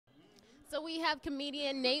So we have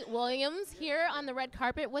comedian Nate Williams here on the red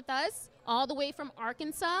carpet with us, all the way from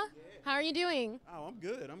Arkansas. How are you doing? Oh, I'm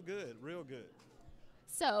good. I'm good. Real good.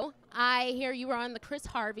 So I hear you were on the Chris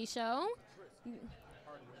Harvey show.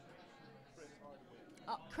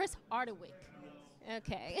 Chris Hardwick.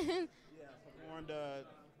 Okay. Yeah,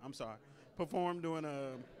 performed. Performed doing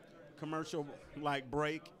a commercial like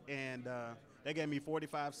break, and they gave me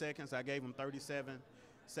 45 seconds. I gave them 37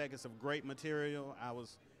 seconds of great material. I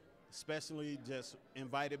was especially just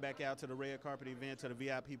invited back out to the red carpet event, to the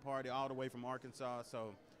VIP party, all the way from Arkansas.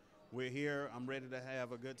 So we're here. I'm ready to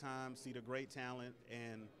have a good time, see the great talent,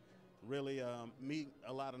 and really meet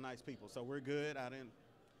a lot of nice people. So we're good. I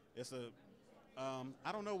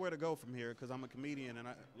don't know where to go from here because I'm a comedian, and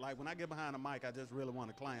when I get behind the mic, I just really want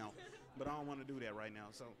to clown, but I don't want to do that right now.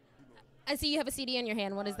 So. I see you have a CD in your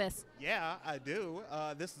hand. What is this? Yeah, I do.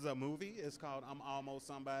 This is a movie. It's called I'm Almost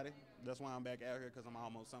Somebody. That's why I'm back out here, because I'm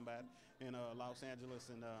almost somebody in Los Angeles.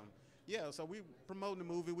 And yeah, so we promoting the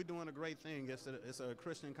movie. We're doing a great thing. It's a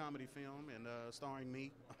Christian comedy film, and starring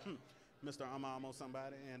me, Mr. I'm Almost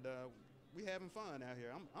Somebody, and we having fun out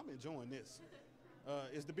here. I'm enjoying this.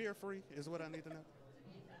 Is the beer free? Is what I need to know.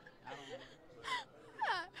 I don't know.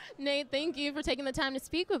 Nate, thank you for taking the time to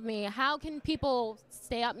speak with me. How can people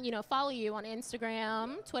stay up, follow you on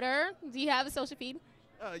Instagram, Twitter? Do you have a social feed?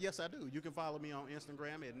 Yes, I do. You can follow me on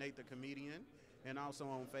Instagram at Nate the Comedian, and also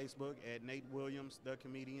on Facebook at Nate Williams the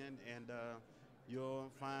Comedian, and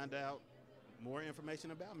you'll find out more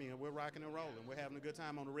information about me. And we're rocking and rolling. We're having a good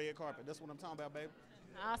time on the red carpet. That's what I'm talking about, baby.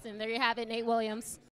 Awesome. There you have it, Nate Williams.